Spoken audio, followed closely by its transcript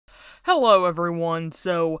Hello everyone,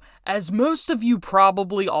 so as most of you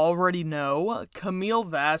probably already know, Camille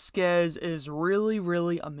Vasquez is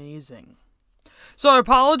really amazing. So I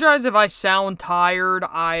apologize if I sound tired.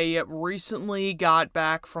 I recently got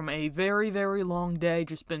back from a very long day,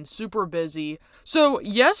 just been super busy. So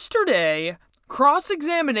yesterday,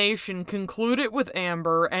 cross-examination concluded with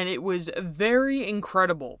Amber and it was very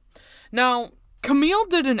incredible. Now, Camille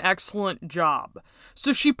did an excellent job.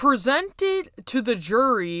 So she presented to the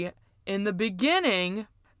jury in the beginning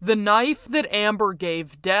the knife that Amber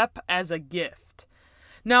gave Depp as a gift.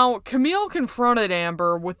 Now, Camille confronted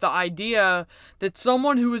Amber with the idea that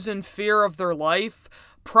someone who is in fear of their life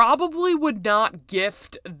probably would not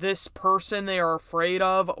gift this person they are afraid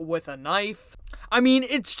of with a knife. I mean,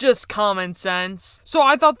 it's just common sense. So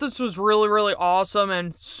I thought this was really awesome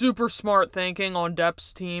and super smart thinking on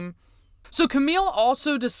Depp's team. So Camille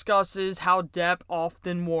also discusses how Depp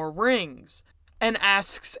often wore rings and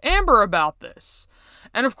asks Amber about this.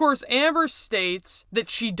 And of course, Amber states that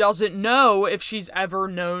she doesn't know if she's ever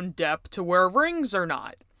known Depp to wear rings or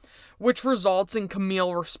not, which results in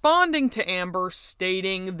Camille responding to Amber,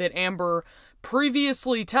 stating that Amber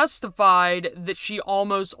previously testified that she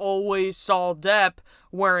almost always saw Depp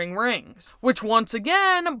wearing rings, which once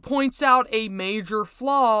again points out a major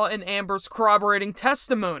flaw in Amber's corroborating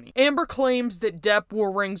testimony. Amber claims that Depp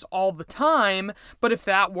wore rings all the time, but if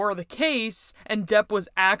that were the case, and Depp was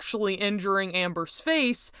actually injuring Amber's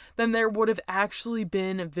face, then there would have actually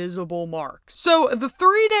been visible marks. So the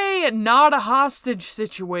 3-day not a hostage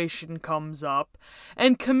situation comes up,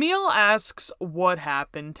 and Camille asks what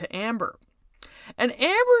happened to Amber. And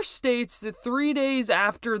Amber states that 3 days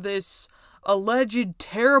after this alleged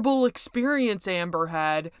terrible experience Amber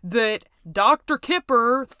had, that Dr.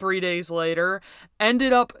 Kipper, 3 days later,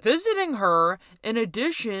 ended up visiting her in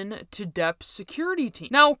addition to Depp's security team.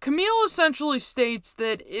 Now, Camille essentially states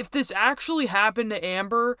that if this actually happened to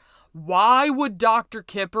Amber, why would Dr.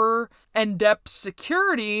 Kipper and Depp's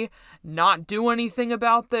security not do anything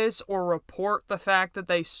about this or report the fact that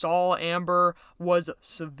they saw Amber was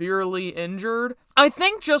severely injured? I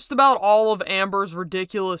think just about all of Amber's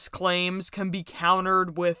ridiculous claims can be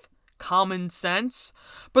countered with common sense,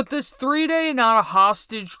 but this 3-day not a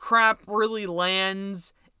hostage crap really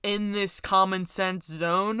lands in this common sense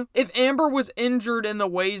zone. If Amber was injured in the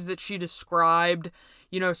ways that she described,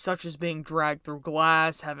 such as being dragged through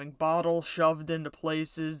glass, having bottles shoved into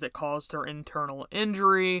places that caused her internal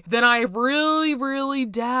injury, then I really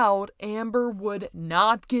doubt Amber would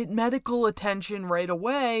not get medical attention right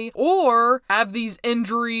away, or have these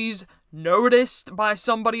injuries noticed by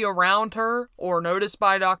somebody around her, or noticed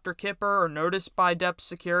by Dr. Kipper, or noticed by Depp's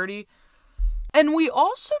security. And we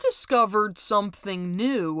also discovered something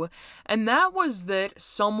new, and that was that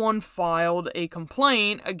someone filed a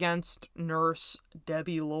complaint against nurse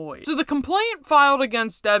Debbie Lloyd. So the complaint filed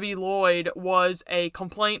against Debbie Lloyd was a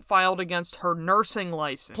complaint filed against her nursing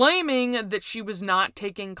license, claiming that she was not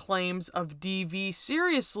taking claims of DV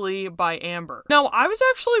seriously by Amber. Now, I was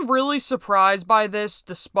actually really surprised by this,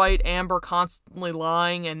 despite Amber constantly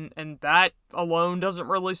lying, and that alone doesn't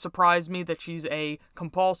really surprise me that she's a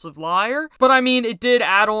compulsive liar. But I mean, it did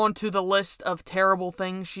add on to the list of terrible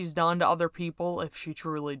things she's done to other people if she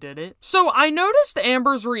truly did it. So I noticed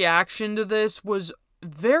Amber's reaction to this was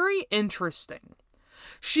very interesting.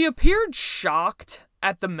 She appeared shocked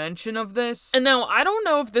at the mention of this. And now, I don't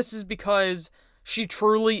know if this is because she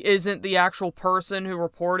truly isn't the actual person who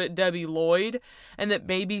reported Debbie Lloyd, and that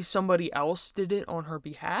maybe somebody else did it on her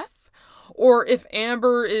behalf, or if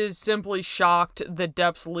Amber is simply shocked that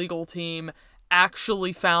Depp's legal team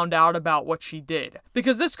actually found out about what she did.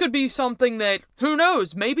 Because this could be something that, who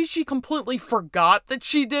knows, maybe she completely forgot that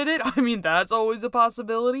she did it. I mean, that's always a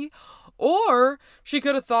possibility. Or she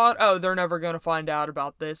could have thought, oh, they're never going to find out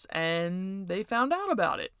about this, and they found out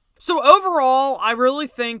about it. So overall, I really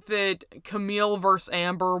think that Camille vs.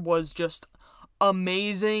 Amber was just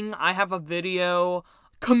amazing. I have a video.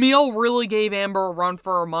 Camille really gave Amber a run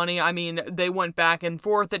for her money. I mean, they went back and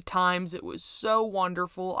forth at times. It was so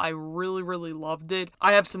wonderful. I really loved it.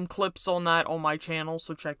 I have some clips on that on my channel,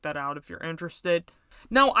 so check that out if you're interested.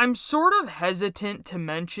 Now, I'm sort of hesitant to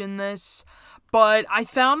mention this, but I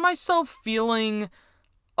found myself feeling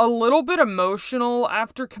a little bit emotional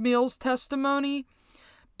after Camille's testimony.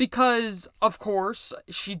 Because, of course,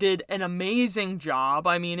 she did an amazing job.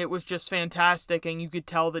 I mean, it was just fantastic, and you could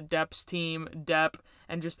tell that Depp's team, Depp,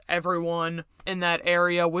 and just everyone in that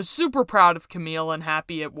area was super proud of Camille and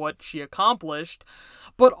happy at what she accomplished.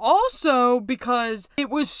 But also because it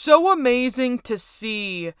was so amazing to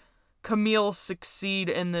see Camille succeed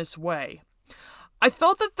in this way. I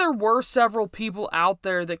felt that there were several people out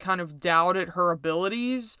there that kind of doubted her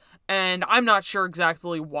abilities and I'm not sure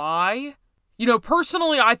exactly why. You know,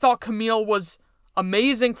 personally, I thought Camille was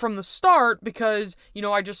amazing from the start because, you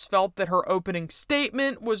know, I just felt that her opening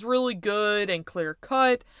statement was really good and clear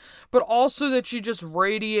cut, but also that she just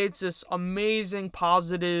radiates this amazing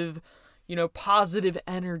positive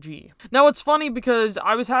energy. Now, it's funny because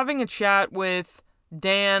I was having a chat with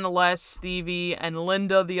Dan, Les, Stevie, and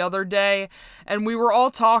Linda the other day, and we were all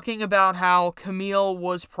talking about how Camille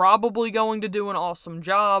was probably going to do an awesome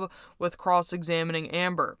job with cross-examining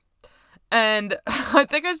Amber. And I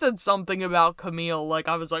think I said something about Camille, like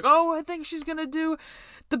I was like, oh, I think she's gonna do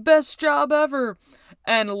the best job ever.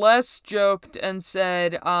 And Les joked and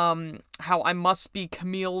said how I must be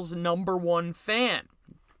Camille's #1 fan.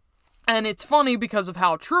 And it's funny because of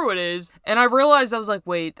how true it is. And I realized, I was like,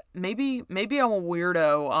 wait, maybe I'm a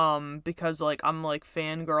weirdo, because, like, I'm, like,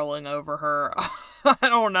 fangirling over her. I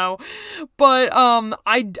don't know. But,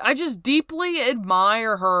 I just deeply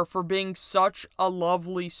admire her for being such a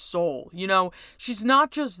lovely soul. You know, she's not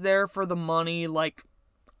just there for the money, like,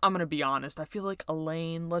 I'm gonna be honest. I feel like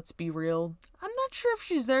Elaine, let's be real, I'm not sure if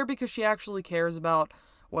she's there because she actually cares about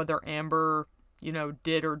whether Amber, you know,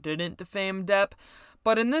 did or didn't defame Depp.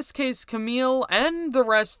 But in this case, Camille and the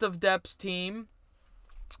rest of Depp's team,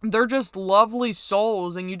 they're just lovely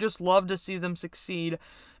souls, and you just love to see them succeed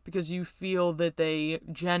because you feel that they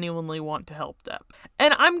genuinely want to help Depp.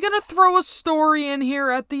 And I'm gonna throw a story in here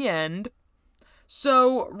at the end.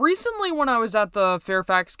 So, recently when I was at the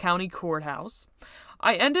Fairfax County Courthouse,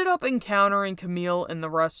 I ended up encountering Camille in the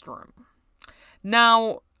restroom.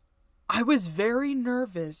 Now, I was very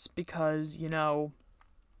nervous because, you know,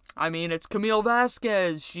 I mean, it's Camille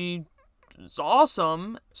Vasquez. She's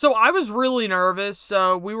awesome. So I was really nervous.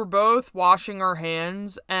 So we were both washing our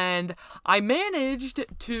hands, and I managed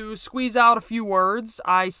to squeeze out a few words.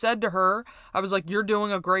 I said to her, I was like, "You're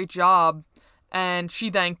doing a great job." And she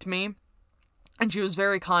thanked me, and she was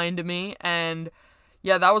very kind to me. And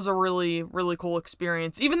yeah, that was a really, really cool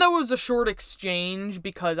experience. Even though it was a short exchange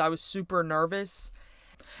because I was super nervous.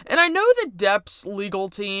 And I know that Depp's legal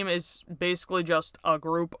team is basically just a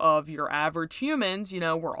group of your average humans. You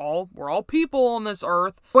know, we're all people on this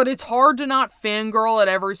earth. But it's hard to not fangirl at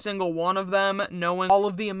every single one of them, knowing all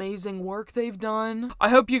of the amazing work they've done. I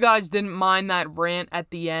hope you guys didn't mind that rant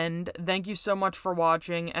at the end. Thank you so much for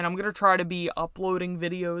watching, and I'm gonna try to be uploading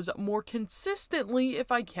videos more consistently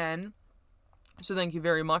if I can. So thank you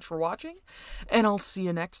very much for watching, and I'll see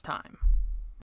you next time.